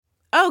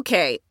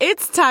Okay,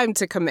 it's time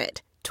to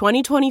commit.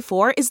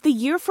 2024 is the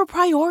year for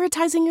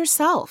prioritizing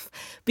yourself.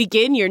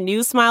 Begin your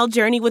new smile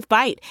journey with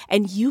Byte,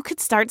 and you could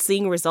start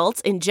seeing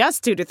results in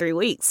just 2 to 3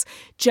 weeks.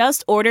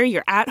 Just order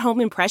your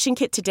at-home impression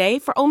kit today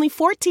for only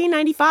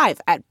 $14.95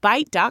 at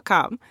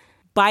Byte.com.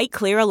 Byte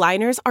Clear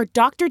aligners are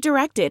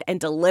doctor-directed and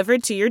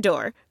delivered to your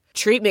door.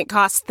 Treatment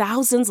costs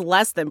thousands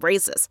less than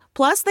braces.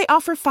 Plus, they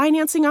offer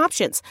financing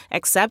options,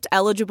 accept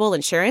eligible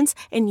insurance,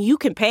 and you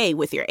can pay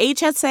with your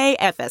HSA,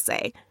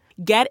 FSA.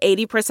 Get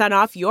 80%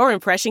 off your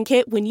impression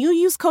kit when you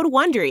use code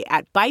WONDERY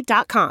at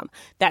Byte.com.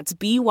 That's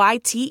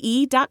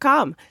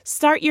BYTE.com.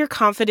 Start your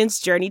confidence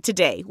journey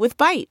today with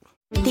Byte.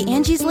 The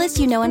Angie's List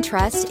you know and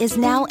trust is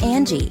now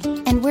Angie,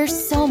 and we're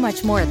so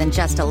much more than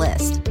just a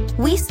list.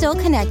 We still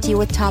connect you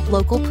with top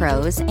local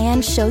pros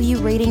and show you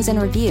ratings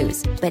and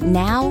reviews, but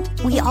now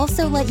we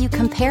also let you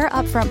compare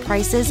upfront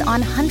prices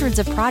on hundreds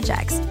of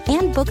projects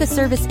and book a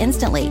service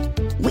instantly.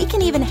 We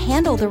can even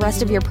handle the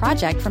rest of your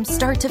project from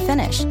start to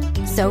finish.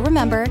 So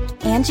remember,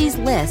 Angie's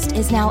List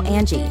is now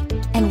Angie,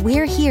 and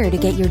we're here to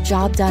get your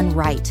job done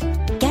right.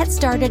 Get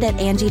started at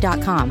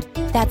Angie.com.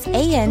 That's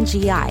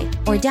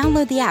ANGI, or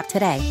download the app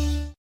today.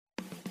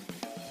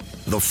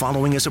 The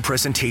following is a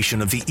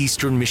presentation of the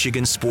Eastern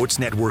Michigan Sports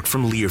Network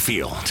from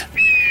Learfield.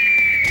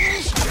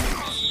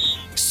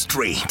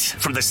 Straight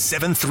from the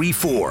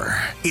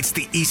 734, it's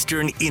the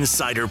Eastern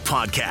Insider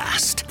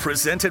Podcast.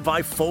 Presented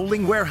by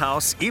Folding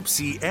Warehouse,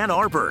 Ipsy, Ann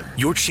Arbor.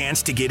 Your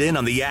chance to get in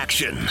on the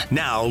action.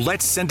 Now,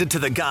 let's send it to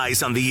the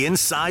guys on the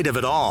inside of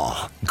it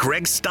all.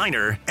 Greg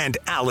Steiner and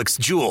Alex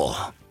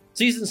Jewell.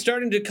 Season's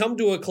starting to come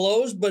to a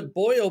close, but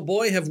boy, oh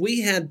boy, have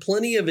we had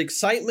plenty of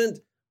excitement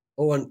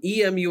on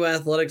EMU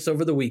athletics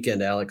over the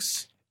weekend,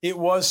 Alex. It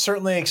was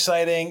certainly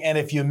exciting, and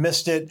if you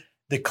missed it,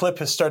 the clip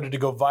has started to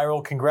go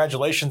viral.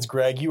 Congratulations,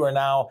 Greg. You are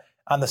now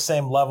on the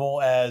same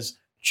level as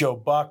Joe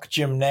Buck,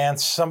 Jim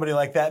Nance, somebody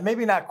like that.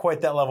 Maybe not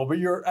quite that level, but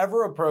you're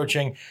ever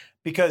approaching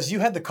because you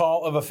had the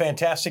call of a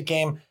fantastic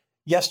game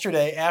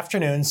yesterday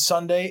afternoon,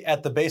 Sunday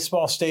at the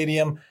baseball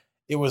stadium.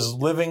 It was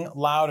living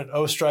loud at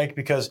O-Strike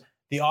because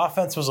the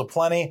offense was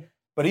aplenty,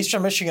 but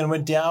Eastern Michigan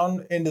went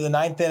down into the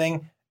ninth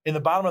inning, in the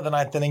bottom of the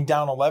ninth inning,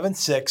 down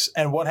 11-6.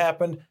 And what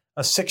happened?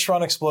 A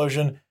 6-run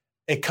explosion,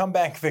 a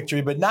comeback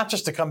victory, but not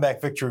just a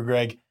comeback victory,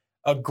 Greg.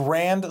 A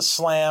grand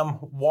slam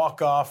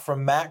walk-off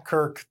from Matt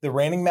Kirk, the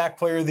reigning MAC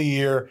Player of the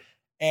Year.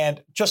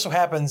 And just so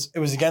happens it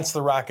was against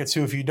the Rockets,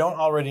 who, if you don't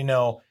already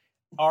know,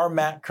 are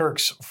Matt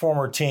Kirk's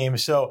former team.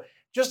 So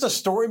just a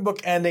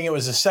storybook ending. It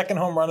was the second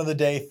home run of the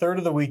day, third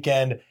of the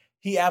weekend.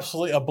 He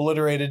absolutely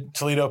obliterated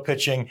Toledo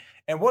pitching.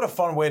 And what a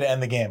fun way to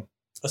end the game.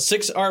 A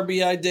 6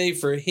 RBI day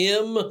for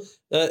him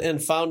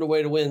and found a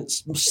way to win.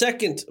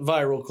 Second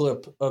viral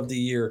clip of the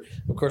year.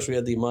 Of course, we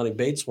had the Imani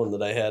Bates one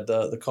that I had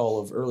the call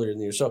of earlier in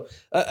the year. So,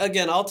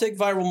 again, I'll take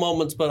viral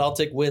moments, but I'll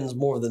take wins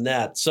more than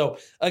that. So,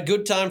 a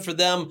good time for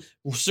them.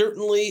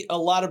 Certainly a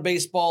lot of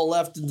baseball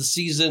left in the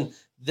season.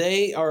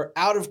 They are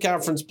out of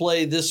conference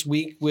play this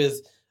week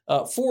with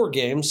 4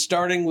 games,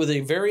 starting with a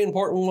very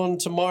important one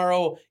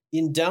tomorrow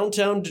in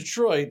downtown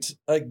Detroit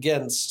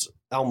against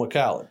Alma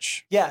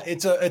College. Yeah,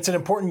 it's an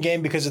important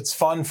game because it's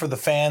fun for the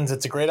fans.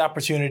 It's a great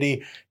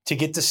opportunity to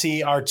get to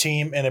see our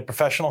team in a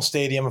professional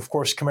stadium. Of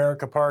course,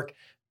 Comerica Park,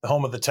 the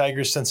home of the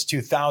Tigers since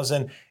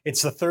 2000.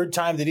 It's the third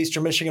time that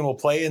Eastern Michigan will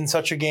play in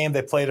such a game.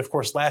 They played, of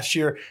course, last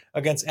year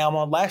against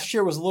Alma. Last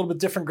year was a little bit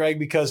different, Greg,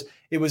 because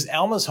it was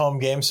Alma's home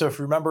game. So if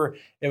you remember,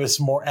 it was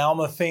more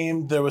Alma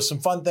themed. There was some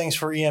fun things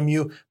for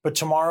EMU. But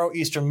tomorrow,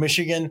 Eastern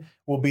Michigan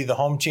will be the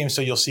home team.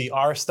 So you'll see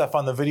our stuff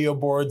on the video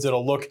boards.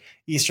 It'll look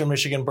Eastern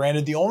Michigan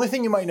branded. The only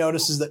thing you might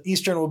notice is that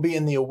Eastern will be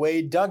in the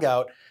away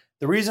dugout.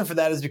 The reason for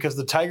that is because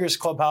the Tigers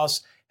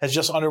clubhouse has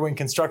just underwent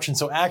construction.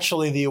 So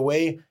actually the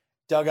away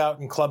dugout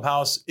and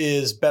clubhouse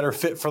is better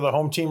fit for the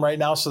home team right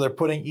now. So they're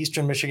putting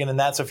Eastern Michigan in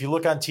that. So if you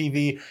look on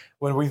TV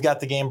when we've got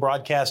the game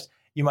broadcast,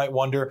 you might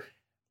wonder.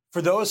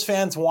 For those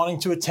fans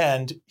wanting to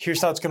attend,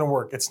 here's how it's going to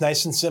work. It's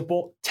nice and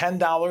simple.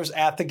 $10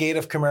 at the gate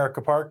of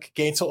Comerica Park.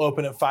 Gates will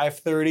open at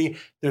 5:30.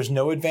 There's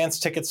no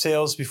advanced ticket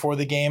sales before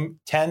the game.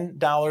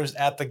 $10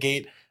 at the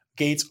gate.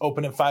 Gates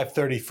open at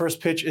 5:30. First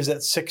pitch is at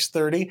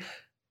 6:30.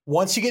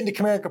 Once you get into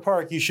Comerica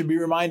Park, you should be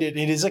reminded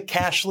it is a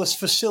cashless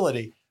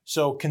facility.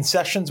 So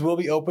concessions will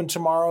be open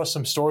tomorrow.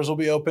 Some stores will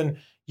be open.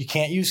 You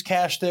can't use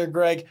cash there,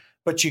 Greg,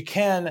 but you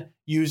can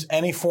use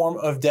any form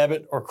of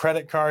debit or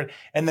credit card.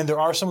 And then there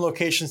are some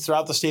locations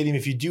throughout the stadium,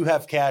 if you do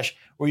have cash,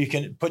 where you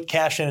can put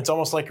cash in. It's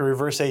almost like a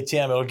reverse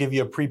ATM. It'll give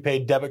you a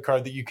prepaid debit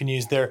card that you can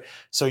use there.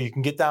 So you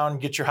can get down,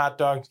 get your hot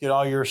dogs, get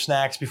all your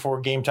snacks before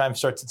game time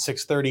starts at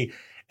 6:30.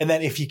 And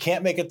then if you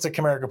can't make it to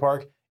Comerica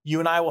Park, you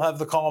and I will have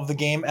the call of the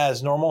game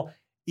as normal.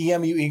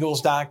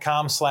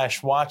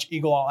 EMUeagles.com/watch.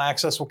 Eagle All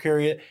Access will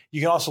carry it.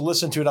 You can also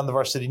listen to it on the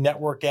Varsity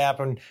Network app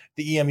and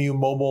the EMU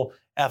mobile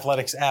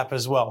athletics app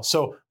as well.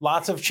 So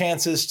lots of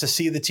chances to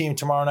see the team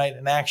tomorrow night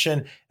in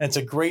action. And it's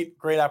a great,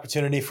 great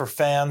opportunity for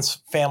fans,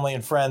 family,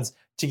 and friends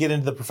to get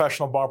into the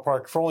professional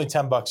ballpark for only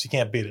 $10. You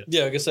can't beat it.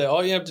 Yeah, like I say,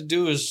 all you have to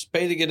do is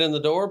pay to get in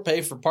the door,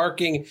 pay for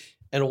parking,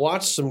 and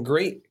watched some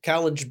great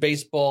college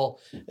baseball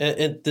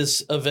at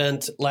this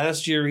event.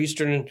 Last year,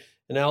 Eastern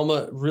and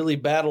Alma really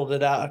battled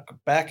it out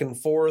back and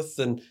forth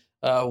and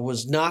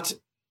was not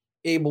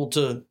able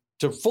to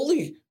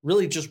fully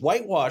really just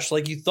whitewash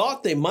like you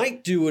thought they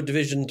might do a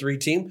Division III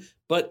team,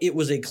 but it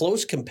was a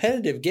close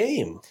competitive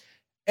game.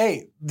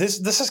 Hey, this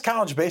is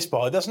college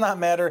baseball. It does not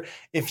matter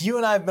if you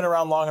and I have been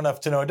around long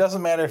enough to know. It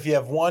doesn't matter if you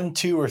have 1,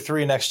 2, or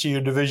 3 next to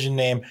your division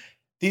name.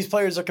 These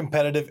players are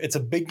competitive. It's a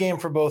big game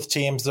for both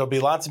teams. There'll be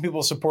lots of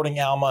people supporting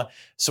Alma,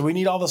 so we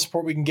need all the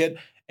support we can get.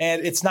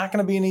 And it's not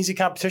going to be an easy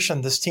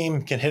competition. This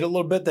team can hit a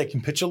little bit. They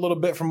can pitch a little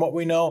bit from what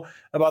we know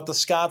about the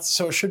Scots,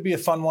 so it should be a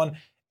fun one.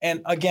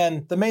 And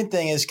again, the main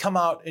thing is come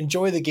out,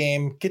 enjoy the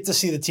game, get to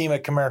see the team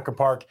at Comerica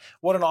Park.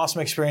 What an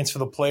awesome experience for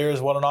the players.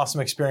 What an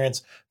awesome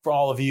experience for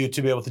all of you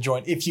to be able to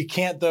join. If you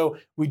can't, though,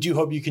 we do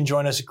hope you can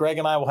join us. Greg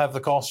and I will have the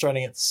call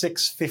starting at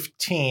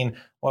 6:15.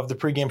 We'll have the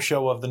pregame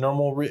show. We'll have the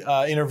normal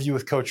interview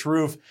with Coach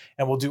Roof,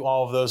 and we'll do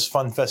all of those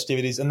fun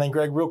festivities. And then,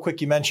 Greg, real quick,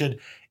 you mentioned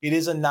it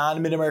is a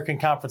non-Mid-American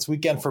Conference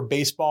weekend for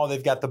baseball.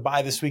 They've got the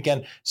bye this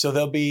weekend, so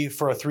they'll be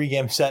for a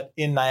 3-game set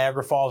in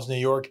Niagara Falls, New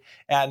York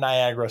at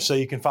Niagara. So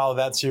you can follow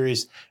that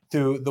series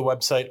through the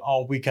website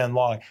all weekend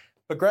long.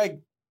 But, Greg,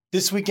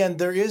 this weekend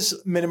there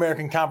is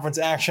Mid-American Conference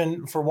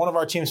action for one of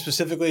our teams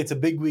specifically. It's a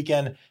big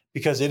weekend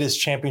because it is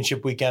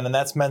championship weekend, and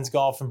that's men's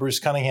golf and Bruce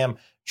Cunningham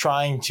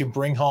trying to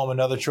bring home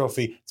another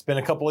trophy. It's been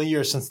a couple of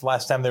years since the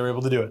last time they were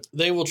able to do it.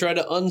 They will try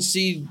to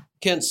unseed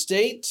Kent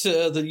State,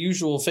 the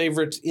usual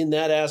favorite in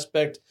that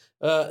aspect.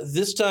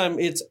 This time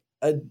it's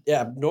an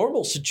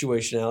abnormal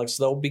situation, Alex,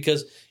 though,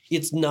 because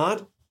it's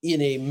not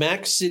in a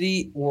MAC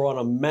city or on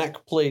a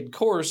MAC played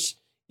course.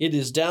 It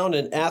is down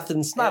in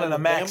Athens. It's not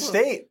Alabama. in a MAC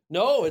state.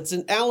 No, it's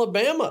in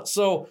Alabama.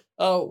 So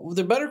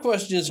the better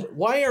question is,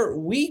 why aren't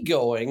we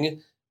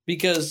going?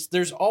 Because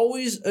there's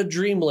always a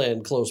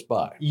dreamland close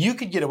by. You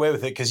could get away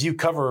with it because you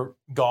cover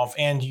golf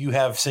and you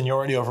have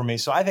seniority over me.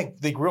 So I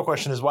think the real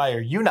question is, why are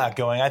you not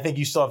going? I think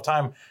you still have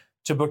time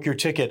to book your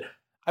ticket.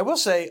 I will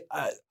say,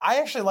 I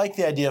actually like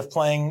the idea of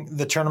playing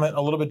the tournament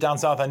a little bit down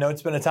south. I know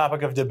it's been a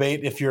topic of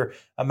debate if you're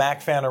a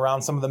MAC fan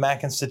around some of the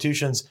MAC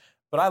institutions,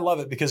 but I love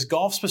it because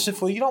golf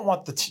specifically, you don't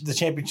want the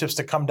championships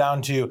to come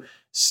down to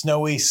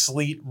snowy,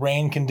 sleet,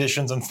 rain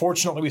conditions.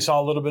 Unfortunately, we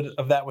saw a little bit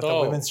of that with the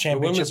women's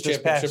championship this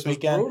past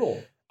weekend.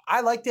 Brutal.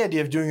 I like the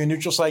idea of doing a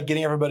neutral site,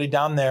 getting everybody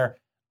down there.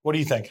 What do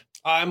you think?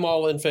 I'm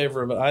all in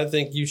favor of it. I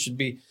think you should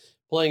be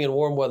playing in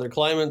warm weather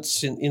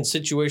climates in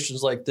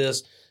situations like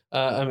this.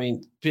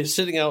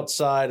 Sitting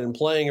outside and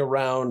playing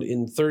around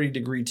in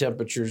 30-degree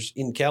temperatures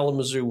in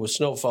Kalamazoo with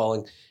snow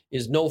falling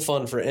is no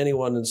fun for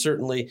anyone. And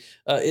certainly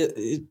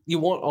you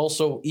want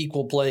also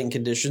equal playing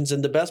conditions.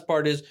 And the best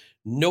part is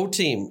no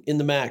team in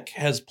the MAC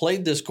has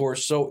played this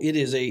course, so it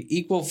is a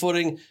equal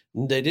footing.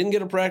 They didn't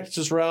get a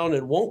practice round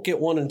and won't get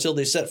one until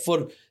they set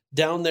foot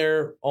down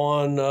there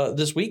on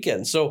this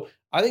weekend. So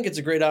I think it's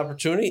a great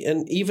opportunity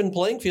and even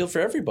playing field for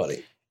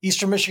everybody.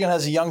 Eastern Michigan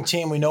has a young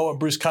team. We know what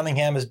Bruce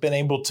Cunningham has been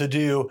able to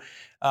do.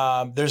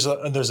 There's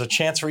a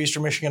chance for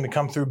Eastern Michigan to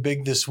come through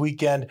big this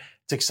weekend.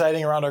 It's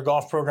exciting around our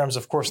golf programs.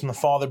 Of course, in the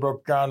fall, they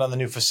broke ground on the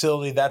new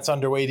facility. That's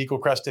underway at Eagle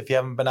Crest if you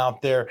haven't been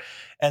out there.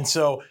 And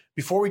so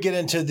before we get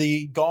into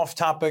the golf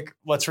topic,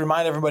 let's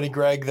remind everybody,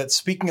 Greg, that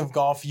speaking of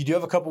golf, you do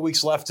have a couple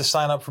weeks left to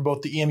sign up for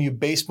both the EMU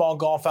baseball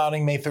golf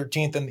outing, May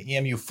 13th, and the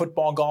EMU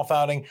football golf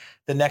outing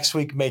the next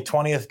week, May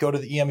 20th. Go to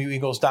the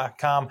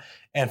emueagles.com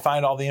and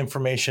find all the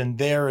information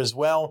there as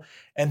well.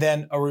 And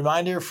then a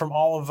reminder from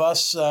all of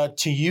us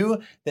to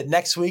you that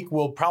next week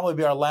will probably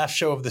be our last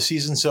show of the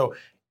season. So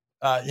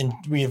and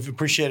we have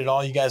appreciated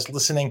all you guys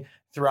listening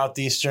throughout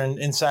the Eastern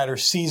Insider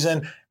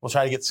season. We'll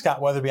try to get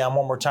Scott Weatherby on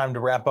one more time to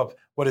wrap up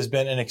what has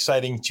been an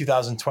exciting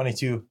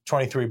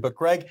 2022-23. But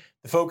Greg,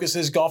 the focus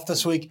is golf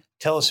this week.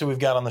 Tell us who we've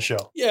got on the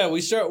show. Yeah,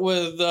 we start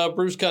with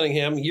Bruce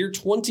Cunningham, year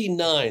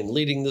 29,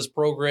 leading this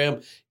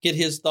program. Get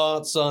his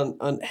thoughts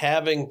on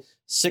having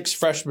 6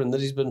 freshmen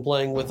that he's been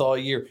playing with all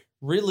year.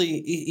 Really,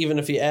 even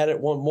if you add it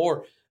one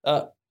more,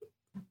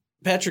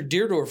 Patrick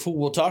Deerdorf, who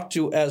we'll talk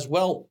to as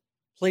well,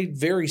 played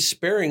very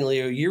sparingly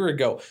a year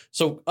ago.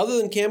 So other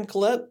than Cam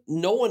Collette,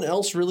 no one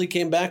else really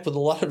came back with a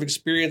lot of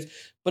experience.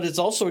 But it's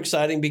also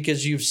exciting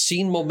because you've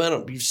seen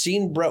momentum. You've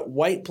seen Brett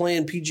White play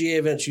in PGA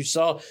events. You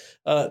saw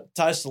Ty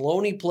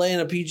Saloni play in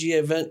a PGA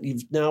event.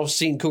 You've now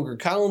seen Cougar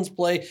Collins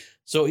play.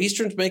 So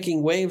Eastern's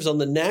making waves on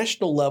the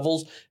national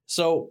levels.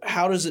 So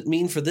how does it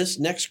mean for this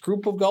next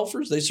group of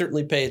golfers? They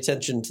certainly pay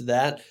attention to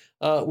that.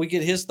 We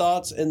get his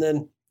thoughts, and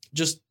then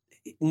just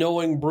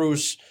knowing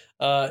Bruce,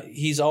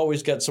 he's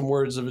always got some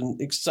words of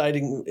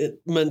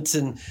excitement,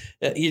 and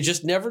you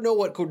just never know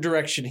what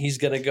direction he's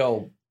going to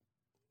go.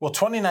 Well,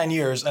 29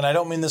 years, and I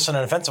don't mean this in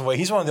an offensive way,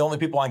 he's one of the only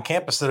people on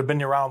campus that have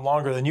been around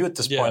longer than you at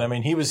this point. I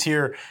mean, he was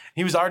here.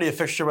 He was already a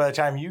fixture by the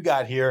time you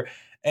got here.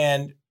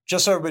 And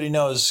just so everybody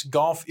knows,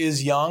 golf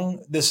is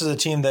young. This is a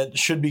team that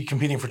should be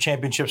competing for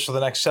championships for the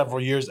next several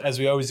years, as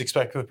we always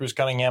expect with Bruce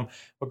Cunningham.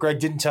 What Greg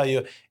didn't tell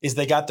you is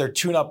they got their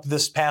tune-up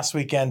this past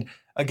weekend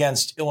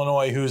against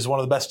Illinois, who's one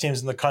of the best teams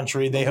in the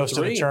country. They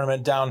hosted a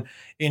tournament down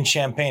in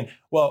Champaign.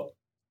 Well,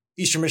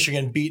 Eastern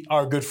Michigan beat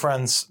our good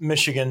friends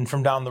Michigan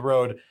from down the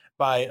road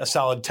by a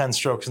solid 10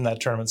 strokes in that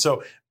tournament.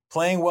 So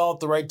playing well at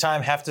the right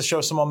time, have to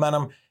show some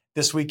momentum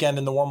this weekend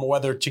in the warmer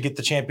weather to get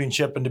the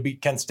championship and to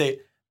beat Kent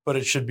State, but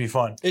it should be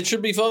fun. It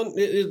should be fun.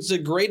 It's a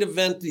great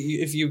event.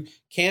 If you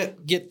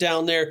can't get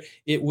down there,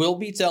 it will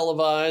be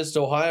televised.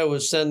 Ohio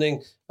is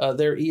sending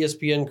their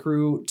ESPN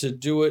crew to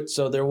do it,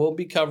 so there will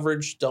be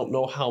coverage. Don't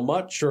know how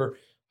much or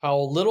how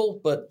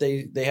little, but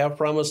they have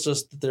promised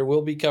us that there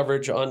will be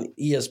coverage on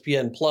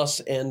ESPN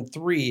Plus and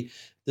 3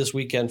 this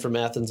weekend from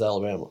Athens,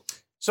 Alabama.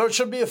 So it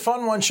should be a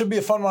fun one. Should be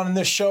a fun one in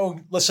this show.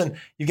 Listen,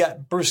 you've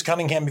got Bruce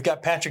Cunningham, you've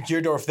got Patrick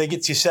Deardorff. They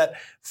get you set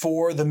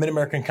for the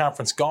Mid-American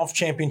Conference Golf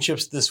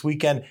Championships this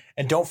weekend.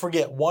 And don't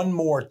forget, one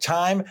more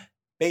time,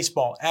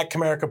 baseball at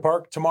Comerica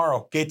Park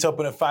tomorrow. Gates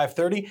open at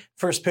 5:30.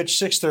 First pitch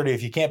 6:30.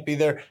 If you can't be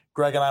there,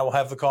 Greg and I will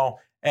have the call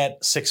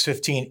at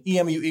 6:15.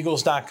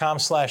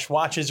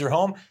 EMUeagles.com/watch is your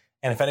home.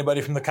 And if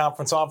anybody from the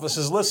conference office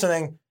is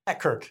listening,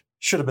 Matt Kirk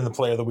should have been the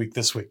player of the week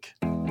this week.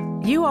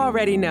 You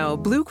already know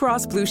Blue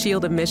Cross Blue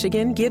Shield of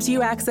Michigan gives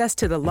you access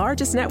to the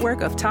largest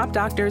network of top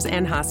doctors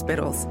and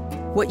hospitals.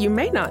 What you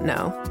may not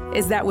know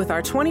is that with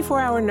our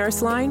 24-hour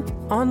nurse line,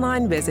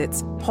 online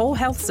visits, whole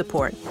health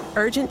support,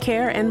 urgent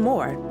care, and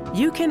more,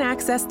 you can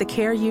access the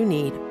care you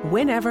need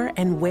whenever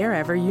and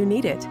wherever you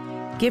need it,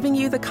 giving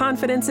you the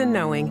confidence in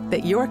knowing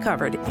that you're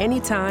covered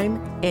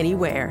anytime,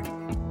 anywhere.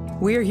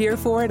 We're here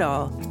for it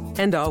all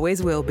and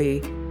always will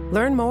be.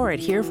 Learn more at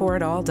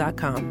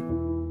hereforitall.com.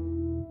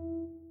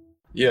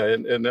 Yeah,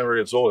 it never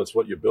gets old. It's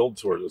what you build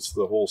toward. It's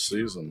the whole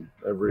season.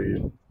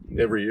 Every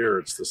year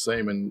it's the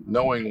same. And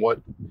knowing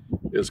what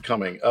is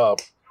coming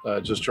up,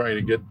 just trying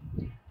to get,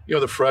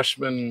 the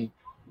freshmen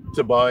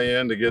to buy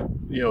in, to get,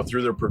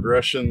 through their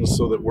progressions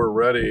so that we're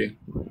ready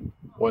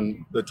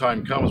when the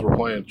time comes. We're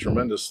playing a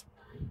tremendous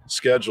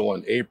schedule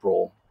in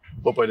April.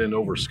 Hope I didn't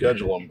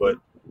overschedule them, but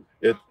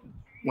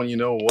when you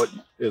know what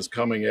is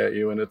coming at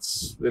you, and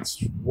it's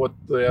what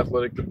the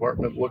athletic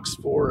department looks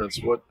for,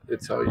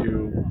 it's how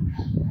you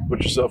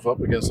put yourself up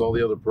against all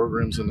the other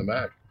programs in the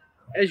MAC.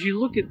 As you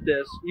look at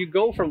this, you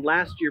go from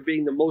last year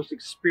being the most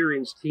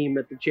experienced team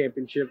at the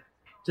championship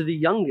to the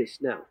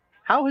youngest now.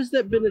 How has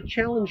that been a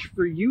challenge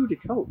for you to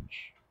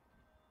coach?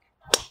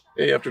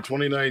 Hey, after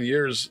 29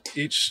 years,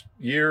 each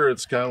year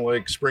it's kind of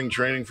like spring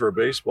training for a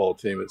baseball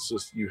team. It's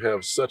just you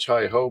have such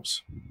high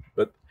hopes.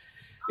 But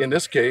in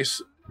this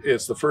case,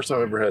 it's the first time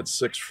I've ever had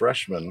 6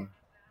 freshmen,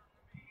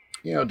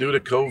 due to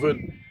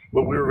COVID.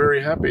 But we were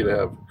very happy to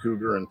have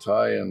Cougar and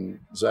Ty and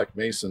Zach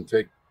Mason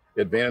take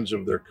advantage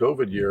of their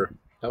COVID year.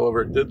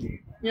 However, it did,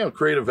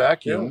 create a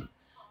vacuum.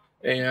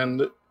 Yeah.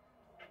 And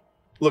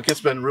look, it's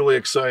been really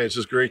exciting. It's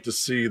just great to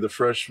see the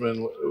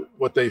freshmen,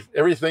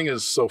 everything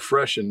is so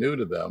fresh and new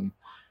to them,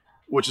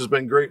 which has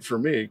been great for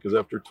me because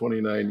after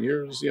 29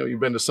 years, you've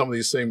been to some of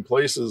these same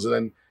places and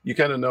then you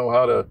kind of know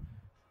how to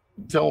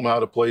tell them how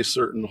to play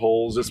certain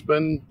holes. It's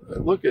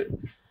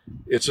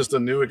just a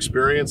new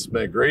experience. It's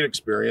been a great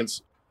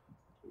experience.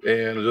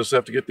 And I just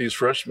have to get these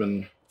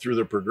freshmen through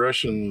their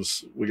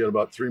progressions. We got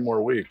about 3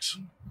 more weeks.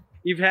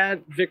 You've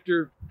had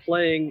Victor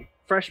playing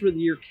freshman of the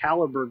year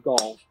caliber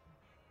golf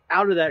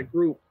out of that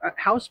group.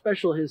 How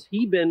special has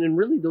he been? And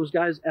really those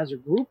guys as a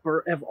group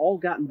have all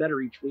gotten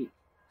better each week.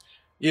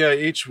 Yeah,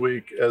 each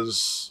week,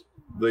 as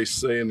they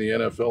say in the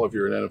NFL, if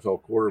you're an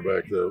NFL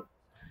quarterback,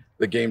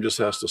 the game just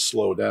has to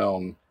slow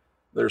down.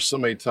 There's so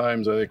many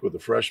times, I think, with the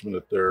freshmen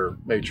that they're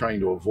maybe trying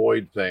to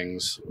avoid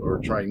things or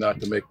trying not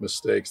to make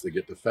mistakes. They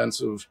get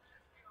defensive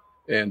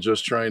and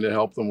just trying to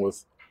help them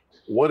with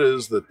what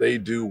is that they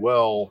do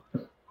well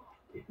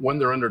when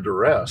they're under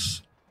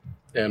duress.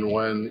 And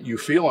when you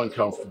feel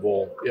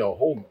uncomfortable,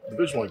 whole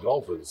Division I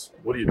golf is,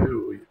 what do you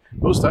do?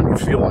 Most of the time you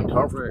feel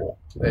uncomfortable.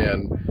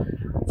 And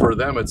for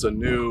them, it's a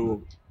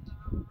new,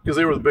 because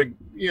they were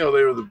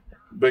the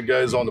big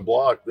guys on the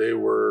block. They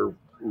were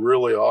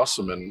really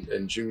awesome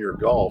in junior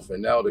golf,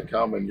 and now to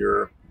come and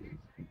you're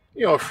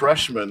a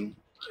freshman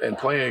and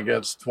playing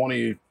against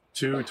 22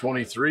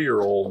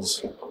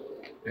 23-year-olds,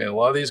 and a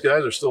lot of these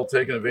guys are still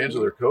taking advantage of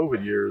their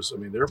COVID years. I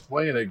mean, they're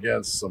playing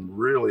against some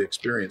really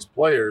experienced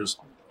players,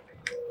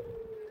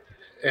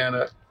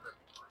 and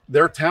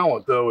their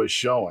talent though is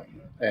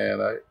showing,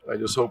 and I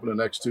just hope in the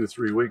next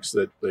 2-3 weeks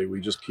that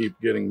we just keep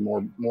getting more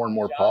and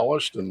more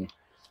polished. And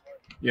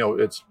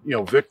it's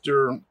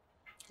Victor,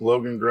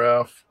 Logan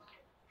Graff,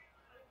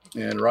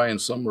 and Ryan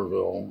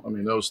Somerville. I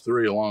mean, those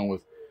 3, along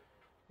with,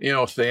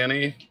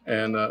 Thany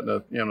and,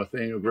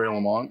 Nathaniel Gray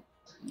Lamont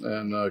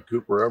and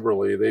Cooper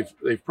Everly,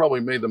 they've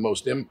probably made the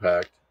most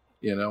impact,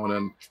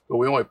 but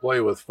we only play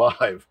with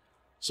 5.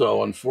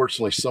 So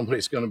unfortunately,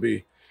 somebody's going to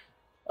be,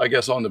 I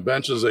guess, on the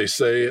bench, as they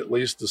say, at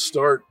least to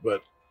start.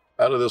 But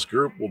out of this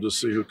group, we'll just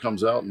see who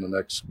comes out in the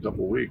next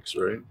couple of weeks,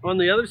 right? On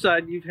the other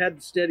side, you've had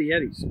the steady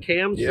Eddies.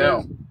 Cam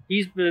says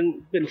he's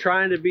been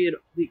trying to be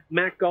the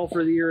MAC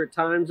golfer of the year at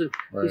times, and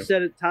he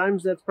said at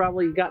times that's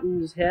probably gotten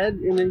in his head.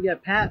 And then you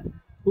got Pat,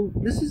 who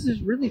this is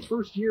his really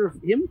first year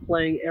of him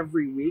playing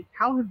every week.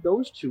 How have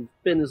those two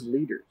been as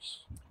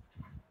leaders?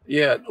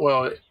 Yeah,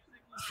 well,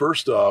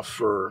 first off,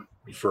 for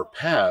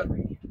Pat,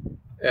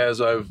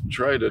 as I've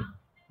tried to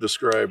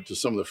describe to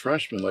some of the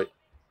freshmen, like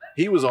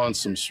he was on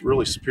some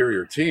really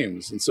superior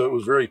teams, and so it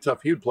was very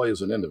tough. He would play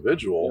as an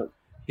individual.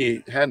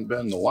 He hadn't been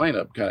in the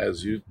lineup, kind of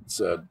as you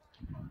said,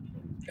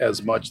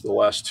 as much the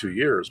last 2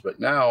 years. But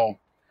now,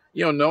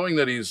 knowing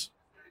that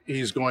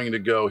he's going to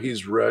go,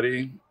 he's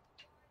ready,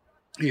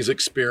 he's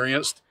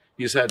experienced,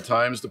 he's had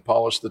times to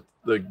polish the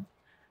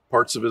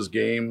parts of his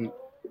game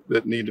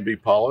that need to be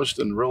polished,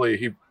 and really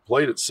he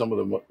played at some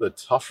of the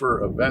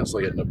tougher events,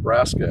 like at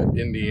Nebraska, at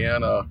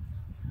Indiana,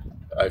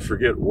 I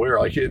forget where.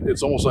 Like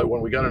it's almost like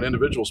when we got an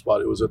individual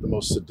spot, it was at the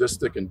most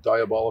sadistic and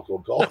diabolical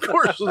golf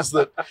courses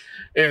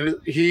and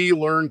he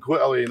learned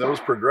quick. I mean, those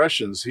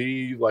progressions,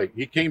 he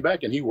came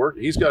back and he worked.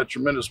 He's got a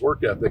tremendous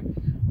work ethic.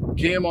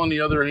 Cam, on the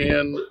other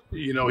hand,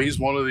 he's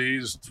one of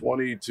these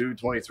 22,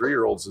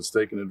 23-year-olds that's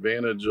taken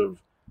advantage of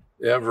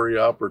every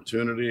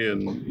opportunity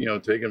and,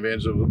 taking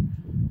advantage of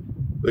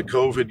the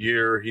COVID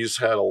year. He's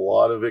had a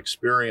lot of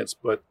experience,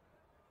 but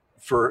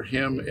for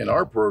him in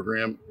our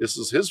program, this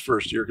is his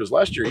first year, because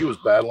last year he was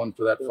battling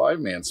for that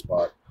 5-man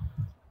spot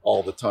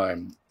all the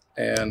time.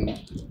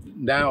 And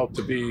now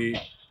to be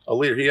a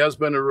leader, he has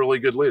been a really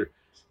good leader.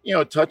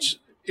 Touch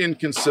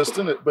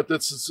inconsistent, but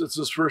it's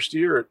his first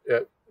year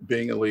at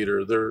being a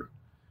leader.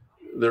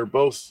 They're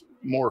both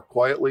more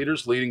quiet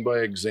leaders, leading by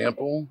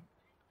example,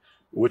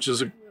 which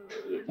is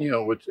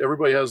which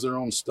everybody has their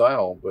own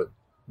style. But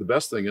the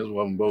best thing is we'll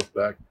have them both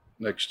back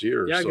next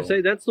year. Yeah, I can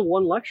say that's the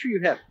one luxury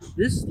you have.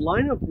 This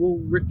lineup will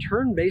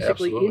return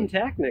basically Absolutely.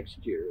 intact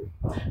next year.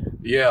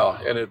 Yeah,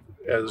 and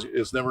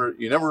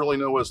you never really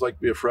know what it's like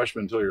to be a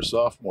freshman until you're a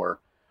sophomore.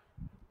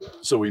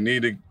 So we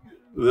need to.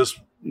 This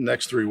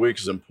next 3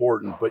 weeks is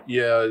important, but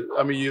yeah,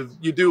 I mean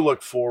you do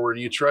look forward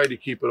and you try to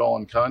keep it all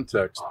in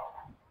context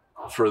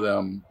for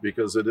them,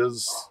 because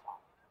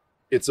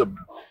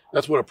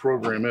that's what a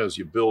program is.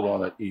 You build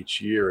on it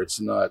each year. It's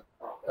not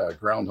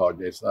Groundhog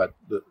Day. It's not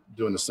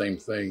doing the same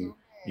thing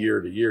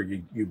year to year.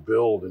 You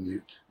build,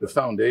 and the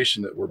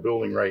foundation that we're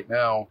building right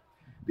now,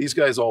 these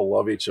guys all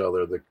love each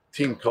other. The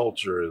team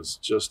culture is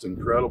just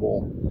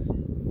incredible.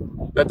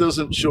 That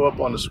doesn't show up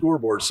on the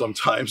scoreboard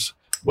sometimes,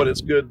 but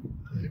it's good.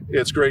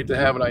 It's great to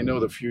have, and I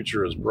know the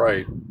future is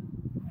bright.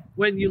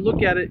 When you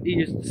look at it,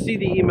 you see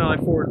the email I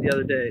forwarded the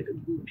other day,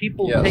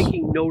 people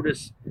taking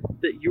notice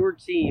that your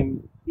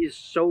team is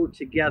so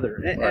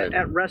together.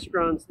 At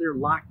restaurants, they're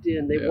locked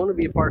in. They want to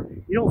be a part.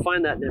 You don't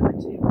find that in every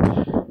team.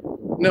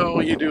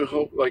 No, you do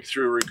hope, like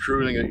through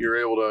recruiting, that you're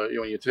able to,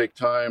 when you take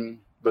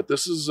time. But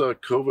this is a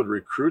COVID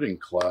recruiting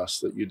class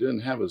that you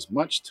didn't have as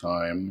much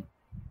time,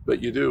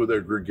 but you do.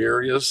 They're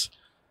gregarious.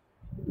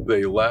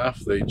 They laugh,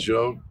 they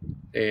joke,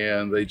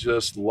 and they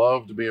just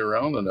love to be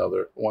around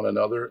one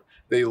another.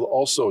 They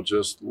also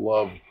just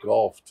love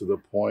golf to the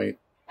point.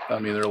 I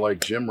mean, they're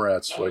like gym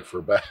rats, like for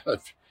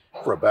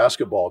a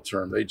basketball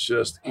term. They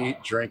just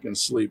eat, drink, and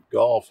sleep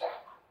golf.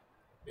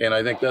 And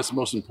I think that's the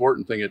most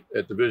important thing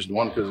at Division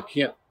I, because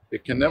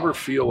it can never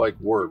feel like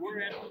work.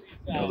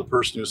 The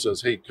person who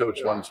says, "Hey, coach,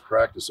 when's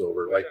practice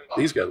over?" Like,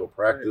 these guys will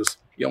practice.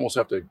 You almost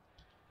have to,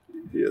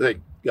 hey,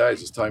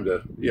 guys, it's time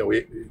to,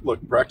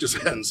 look,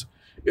 practice ends.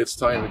 It's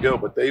time to go.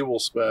 But they will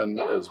spend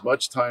as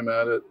much time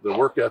at it. The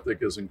work ethic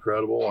is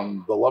incredible,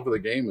 and the love of the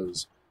game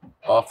is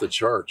off the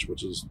charts,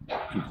 which is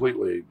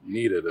completely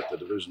needed at the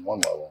Division I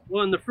level.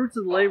 Well, and the fruits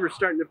of the labor are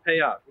starting to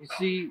pay off. You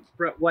see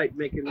Brett White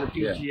making the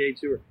PGA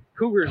Tour.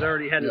 Cougar's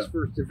already had his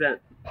first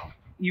event.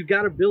 You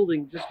got a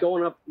building just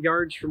going up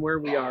yards from where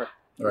we are.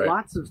 Right.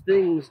 Lots of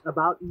things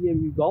about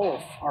EMU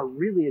golf are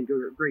really in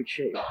great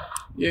shape.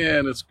 Yeah,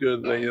 and it's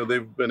good.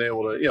 They've been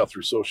able to,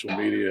 through social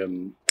media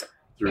and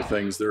through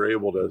things, they're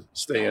able to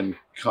stay in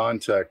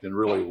contact and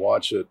really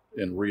watch it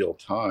in real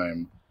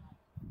time.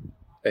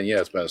 And yeah,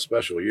 it's been a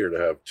special year to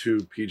have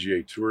 2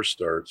 PGA Tour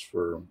starts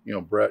for,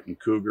 Brett and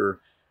Cougar.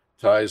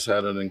 Ty's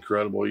had an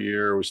incredible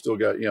year. We still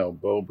got,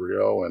 Bo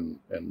Brio and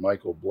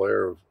Michael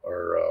Blair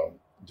are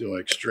doing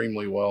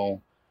extremely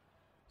well.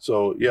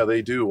 So yeah,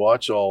 they do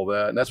watch all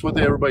that, and that's what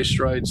everybody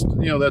strives.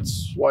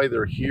 That's why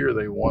they're here.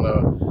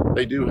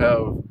 They do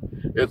have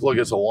it. Look,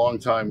 it's a long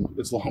time.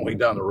 It's a long way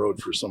down the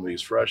road for some of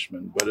these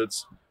freshmen, but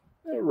it's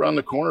around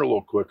the corner a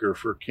little quicker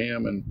for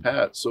Cam and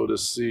Pat. So to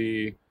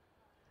see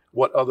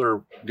what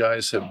other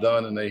guys have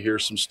done, and they hear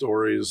some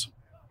stories,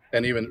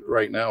 and even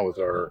right now with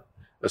our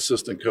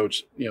assistant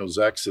coach,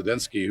 Zach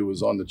Sadinsky, who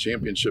was on the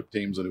championship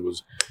teams and who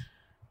was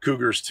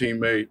Cougar's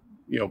teammate.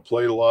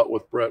 Played a lot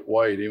with Brett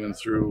White, even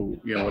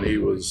through, when he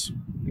was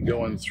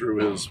going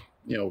through his,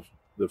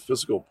 the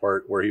physical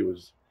part where he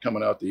was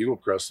coming out to Eagle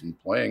Crest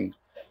and playing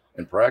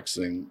and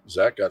practicing.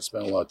 Zach got to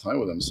spend a lot of time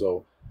with him.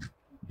 So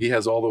he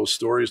has all those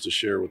stories to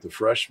share with the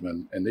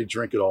freshmen, and they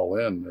drink it all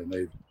in,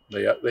 and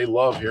they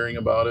love hearing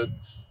about it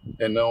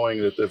and knowing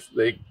that if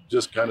they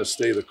just kind of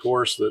stay the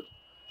course, that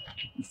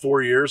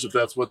 4 years, if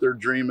that's what their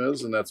dream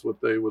is and that's what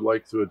they would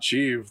like to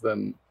achieve,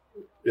 then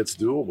it's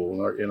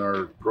doable in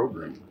our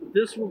program.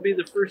 This will be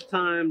the first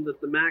time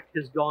that the MAC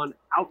has gone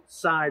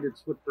outside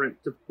its footprint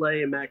to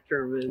play a MAC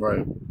tournament.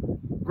 Right.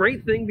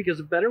 great thing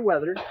because of better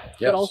weather,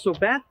 but also a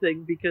bad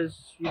thing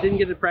because you didn't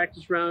get a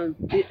practice round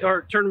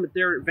or tournament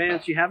there in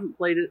advance. You haven't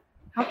played it.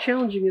 How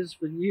challenging is it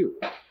for you?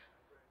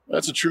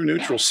 That's a true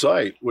neutral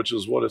site, which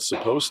is what it's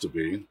supposed to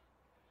be.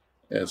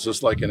 And it's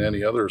just like in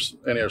any other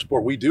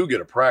sport. We do get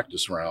a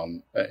practice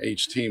round.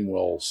 Each team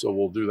will, so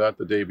we'll do that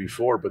the day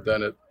before. But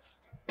then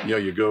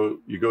you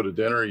go to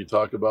dinner, you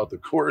talk about the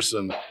course,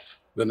 and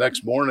the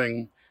next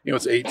morning,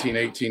 it's 18,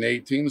 18,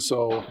 18.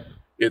 So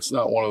it's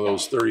not one of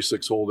those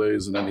 36 hole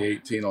days and then the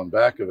 18 on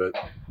back of it.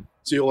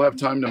 So you'll have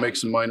time to make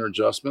some minor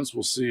adjustments.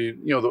 We'll see.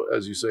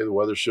 As you say, the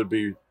weather should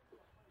be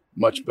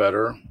much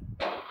better.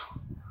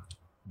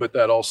 But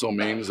that also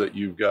means that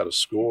you've got to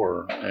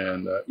score.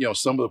 And,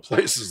 some of the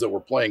places that we're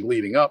playing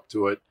leading up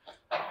to it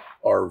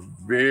are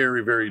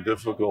very, very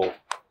difficult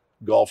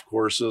golf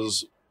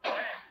courses.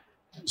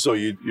 So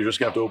you just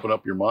have to open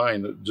up your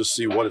mind, just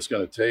see what it's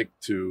going to take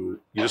you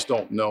just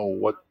don't know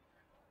what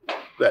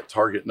that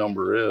target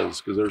number is,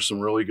 because there's some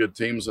really good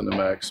teams in the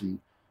MAC, some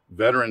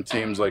veteran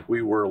teams like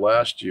we were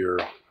last year.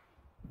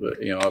 But,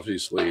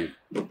 obviously,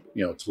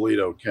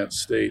 Toledo, Kent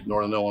State,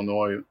 Northern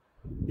Illinois,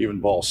 even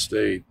Ball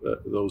State,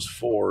 those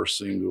four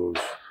seem to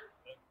have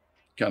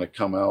kind of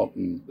come out,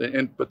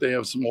 but they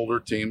have some older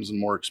teams and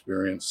more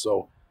experience.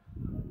 So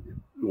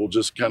we'll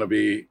just kind of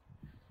be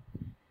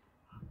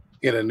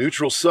in a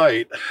neutral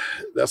site.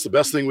 That's the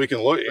best thing we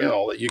can look.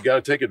 You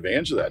got to take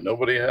advantage of that.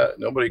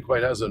 Nobody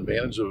quite has an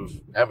advantage of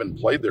having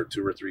played there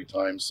 2 or 3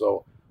 times.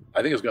 So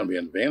I think it's going to be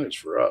an advantage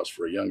for us,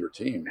 for a younger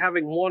team.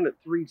 Having won it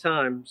 3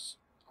 times,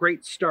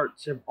 great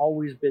starts have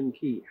always been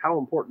key. How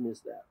important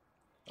is that?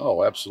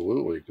 Oh,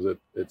 absolutely, because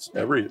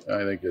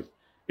I think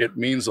it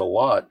means a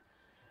lot.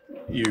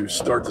 You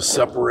start to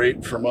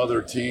separate from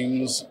other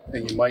teams,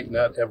 and you might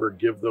not ever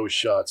give those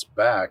shots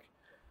back.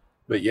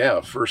 But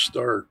yeah, first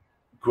start,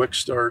 quick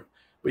start.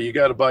 But you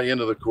got to buy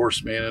into the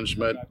course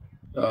management.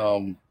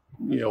 Look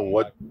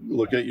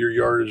at your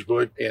yardage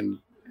book, and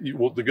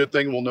the good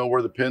thing, we'll know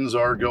where the pins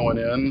are going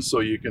in, so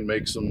you can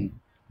make some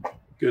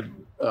good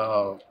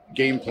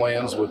game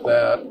plans with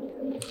that.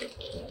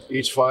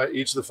 Each of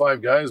the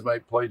 5 guys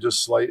might play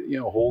just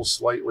holes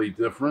slightly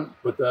different,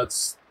 but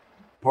that's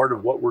part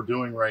of what we're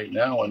doing right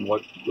now and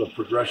what the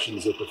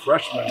progressions that the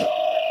freshmen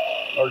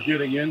are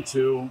getting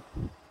into.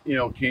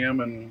 Cam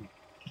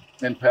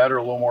and Pat are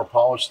a little more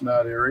polished in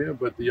that area,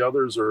 but the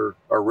others are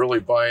really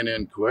buying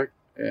in quick.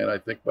 And I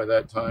think by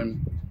that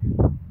time,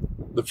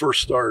 the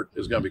first start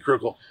is going to be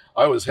critical.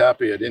 I was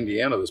happy at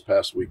Indiana this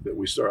past week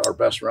that our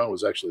best round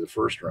was actually the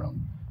first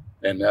round.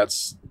 And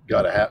that's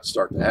got to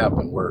start to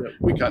happen, where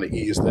we kind of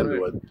eased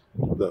into it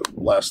the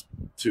last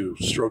 2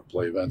 stroke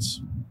play events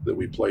that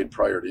we played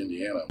prior to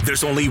Indiana.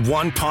 There's only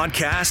one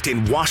podcast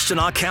in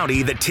Washtenaw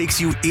County that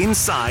takes you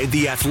inside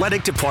the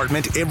athletic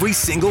department every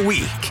single week.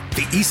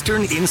 The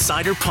Eastern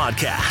Insider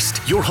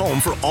Podcast, your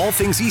home for all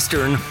things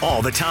Eastern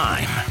all the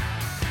time.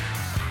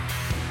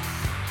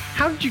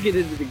 How did you get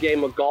into the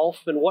game of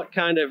golf, and what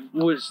kind of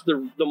was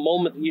the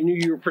moment that you knew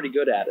you were pretty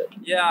good at it?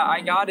 Yeah,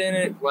 I got in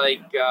it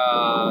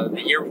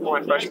the year before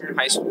my freshman year in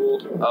high school.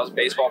 I was a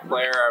baseball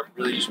player. I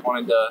really just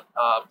wanted to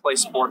play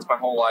sports my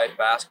whole life,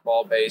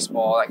 basketball,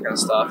 baseball, that kind of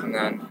stuff. And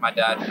then my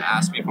dad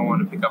asked me if I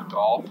wanted to pick up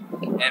golf.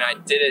 And I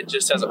did it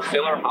just as a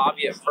filler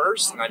hobby at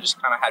first, and I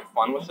just kind of had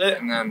fun with it.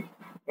 And then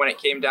when it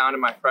came down to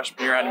my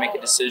freshman year, I had to make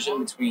a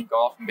decision between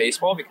golf and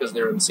baseball because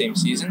they were in the same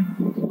season.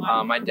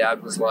 My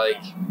dad was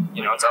like,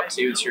 it's up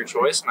to you, it's your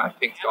choice, and I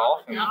picked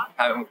golf and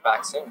haven't looked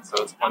back since,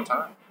 so it's a fun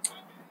time.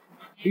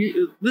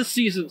 This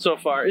season so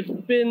far, it's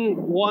been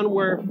one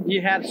where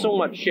you had so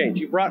much change.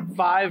 You brought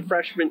 5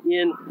 freshmen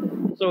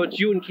in, so it's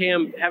you and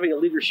Cam having a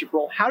leadership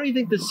role. How do you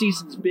think this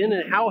season's been,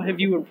 and how have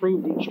you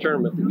improved each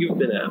tournament that you've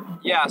been at?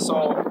 Yeah,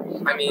 so,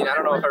 I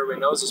don't know if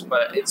everybody knows this,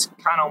 but it's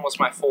kind of almost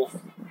my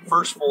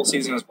first full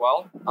season as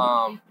well.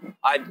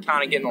 I'd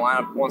kind of get in the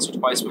lineup once or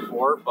twice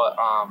before, but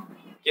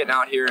getting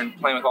out here and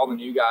playing with all the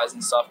new guys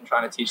and stuff and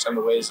trying to teach them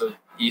the ways of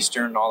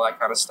Eastern and all that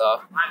kind of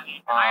stuff.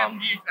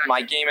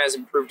 My game has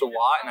improved a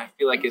lot, and I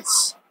feel like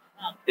it's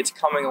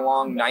coming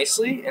along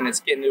nicely, and it's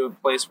getting to a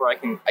place where I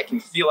can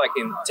feel I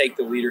can take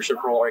the leadership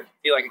role, or I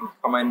feel like I can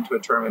come into a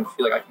tournament and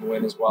feel like I can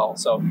win as well.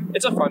 So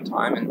it's a fun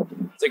time,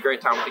 and it's a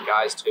great time with the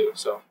guys too.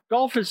 So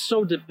golf is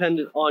so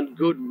dependent on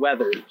good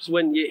weather. So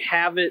when you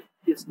have it,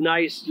 it's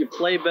nice. You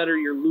play better.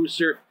 You're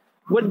looser.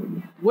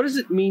 What does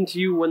it mean to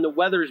you when the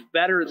weather's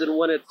better than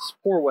when it's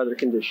poor weather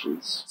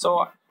conditions?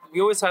 So we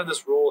always have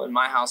this rule in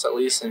my house, at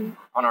least, and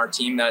on our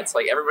team, that it's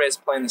like everybody's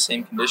playing the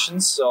same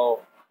conditions. So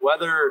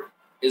weather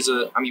is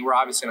we're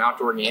obviously an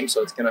outdoor game,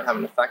 so it's going to have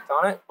an effect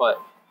on it.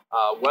 But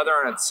weather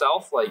in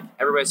itself,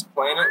 everybody's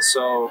playing it,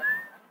 so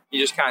you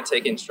just kind of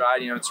take it in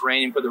stride. It's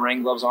raining, put the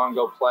rain gloves on,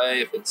 go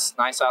play. If it's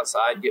nice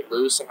outside, get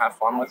loose and have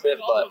fun with it.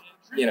 But,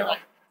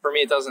 for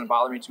me, it doesn't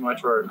bother me too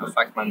much or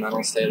affect my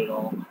mental state at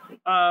all.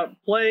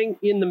 Playing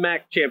in the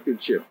MAC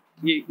championship,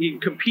 you're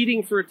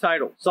competing for a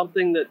title,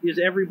 something that is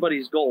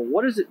everybody's goal.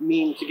 What does it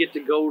mean to get to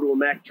go to a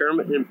MAC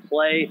tournament and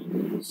play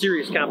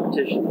serious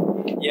competition?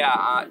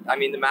 Yeah,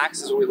 the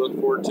MACs is what we look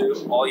forward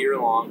to all year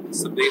long.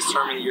 It's the biggest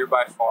tournament of the year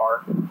by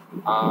far.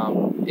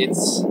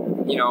 It's,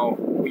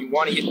 we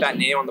want to get that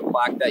name on the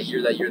plaque that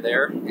year that you're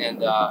there.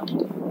 And,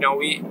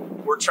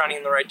 we're trending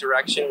in the right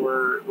direction.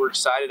 We're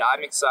excited.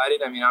 I'm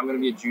excited. I mean, I'm going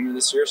to be a junior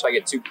this year, so I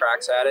get 2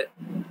 cracks at it.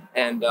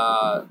 And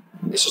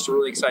it's just a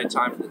really exciting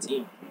time for the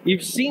team.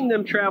 You've seen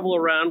them travel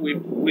around.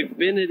 We've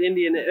been at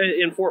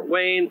in Fort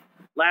Wayne.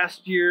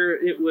 Last year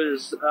it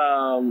was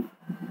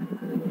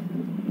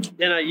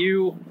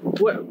NIU.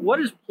 What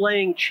is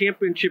playing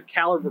championship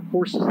caliber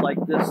courses like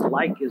this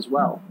like as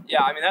well?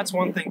 Yeah, I mean, that's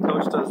one thing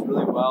Coach does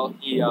really well.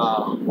 He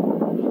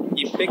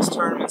picks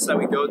tournaments that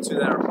we go to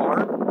that are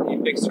hard. He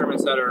picks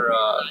tournaments that are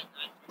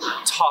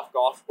tough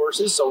golf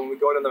courses. So when we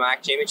go to the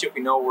MAC Championship,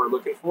 we know what we're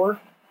looking for.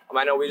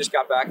 I know we just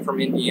got back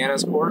from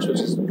Indiana's course, which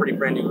is a pretty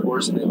brand new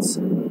course, and it's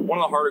one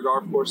of the harder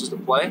golf courses to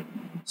play.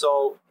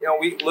 So,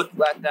 we look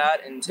at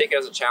that and take it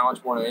as a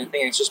challenge more than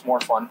anything. It's just more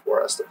fun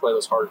for us to play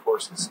those hard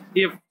courses.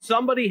 If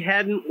somebody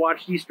hadn't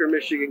watched Eastern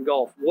Michigan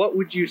golf, what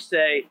would you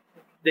say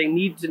they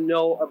need to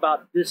know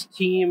about this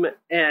team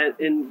and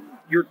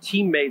your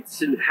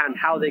teammates and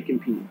how they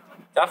compete?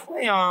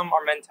 Definitely our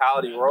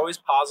mentality. We're always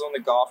positive on the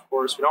golf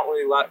course. We don't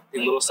really let the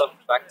little stuff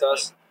affect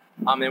us.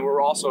 And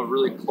we're also a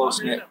really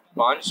close-knit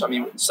bunch. I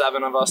mean,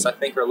 7 of us, I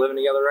think, are living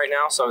together right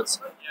now. So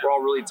we're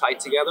all really tight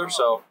together.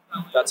 So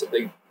that's a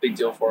big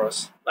deal for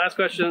us. Last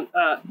question.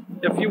 A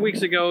few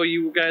weeks ago,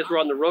 you guys were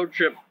on the road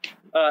trip,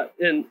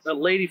 and a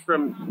lady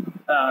from,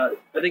 I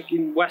think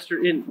in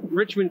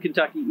Richmond,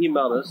 Kentucky,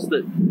 emailed us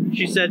that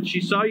she said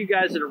she saw you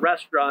guys at a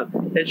restaurant,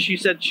 and she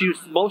said she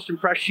was the most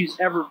impressed she's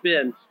ever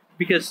been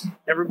because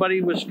everybody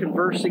was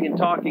conversing and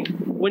talking.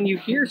 When you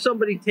hear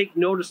somebody take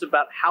notice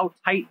about how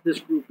tight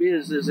this group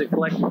is as a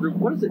collective group,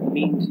 what does it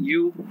mean to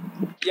you?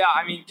 Yeah,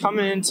 I mean,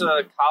 coming into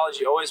college,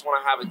 you always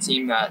want to have a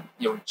team that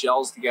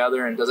gels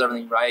together and does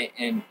everything right.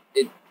 And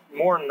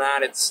more than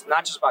that, it's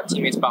not just about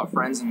teammates, about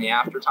friends in the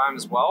after time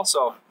as well.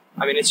 So,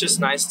 I mean, it's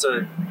just nice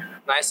to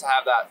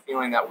have that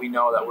feeling that we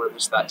know that we're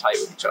just that tight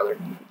with each other.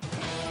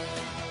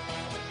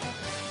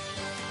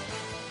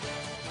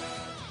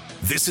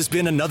 This has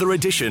been another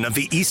edition of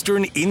the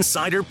Eastern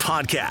Insider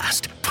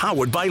Podcast,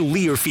 powered by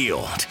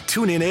Learfield.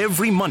 Tune in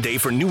every Monday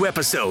for new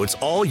episodes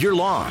all year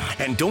long.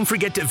 And don't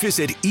forget to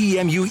visit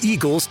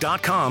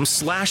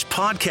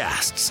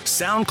emueagles.com/podcasts,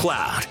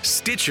 SoundCloud,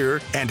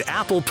 Stitcher, and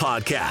Apple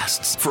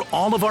Podcasts for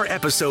all of our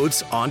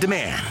episodes on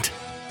demand.